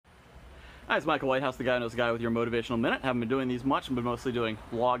Hi, it's Michael Whitehouse, the guy who knows the guy with your motivational minute. Haven't been doing these much, I've been mostly doing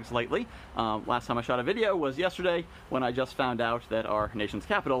vlogs lately. Last time I shot a video was yesterday when I just found out that our nation's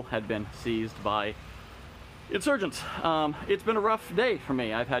capital had been seized by insurgents. It's been a rough day for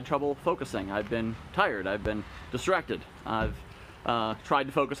me. I've had trouble focusing. I've been tired. I've been distracted. I've tried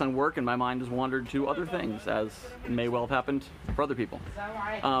to focus on work and my mind has wandered to other things, as may well have happened for other people.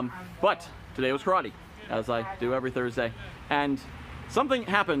 But today was karate, as I do every Thursday. And something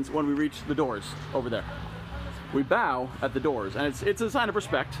happens when we reach the doors over there. We bow at the doors, and it's a sign of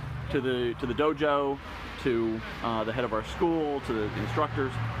respect to the dojo, to the head of our school, to the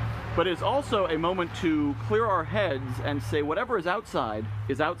instructors. But it's also a moment to clear our heads and say whatever is outside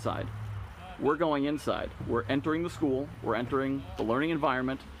is outside. We're going inside. We're entering the school. We're entering the learning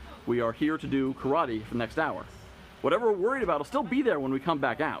environment. We are here to do karate for the next hour. Whatever we're worried about will still be there when we come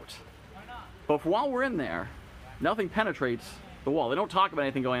back out. But while we're in there, nothing penetrates the wall. They don't talk about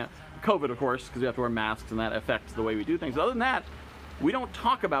anything going on. COVID, of course, because we have to wear masks and that affects the way we do things. But other than that, we don't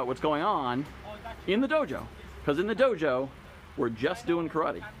talk about what's going on in the dojo. Because in the dojo, we're just doing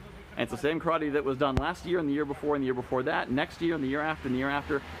karate. And it's the same karate that was done last year and the year before and the year before that, next year and the year after and the year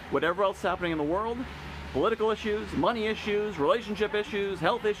after. Whatever else is happening in the world, political issues, money issues, relationship issues,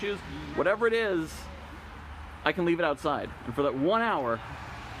 health issues, whatever it is, I can leave it outside. And for that 1 hour,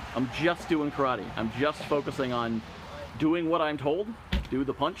 I'm just doing karate. I'm just focusing on doing what I'm told. Do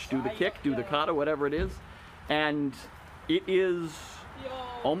the punch, do the kick, do the kata, whatever it is. And it is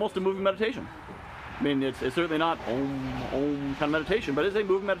almost a moving meditation. I mean, it's certainly not om kind of meditation, but it's a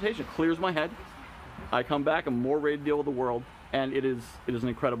moving meditation. It clears my head. I come back, I'm more ready to deal with the world, and it is an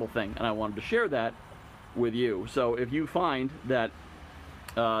incredible thing. And I wanted to share that with you. So if you find that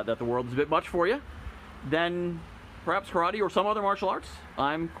that the world is a bit much for you, then perhaps karate or some other martial arts.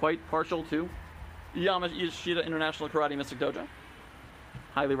 I'm quite partial to Yamashita International Karate Mystic Dojo.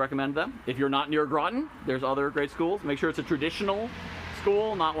 Highly recommend them. If you're not near Groton, there's other great schools. Make sure it's a traditional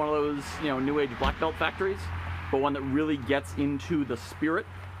school, not one of those, new age black belt factories, but one that really gets into the spirit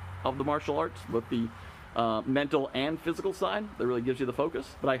of the martial arts, with the mental and physical side, that really gives you the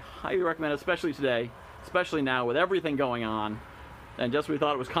focus. But I highly recommend it, especially today, especially now with everything going on. And just when we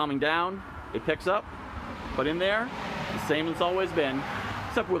thought it was calming down, it picks up. But in there, the same as it's always been,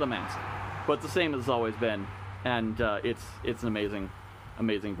 except with a mask. But it's the same as it's always been, and it's an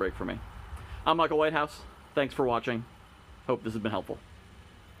amazing break for me. I'm Michael Whitehouse. Thanks for watching. Hope this has been helpful.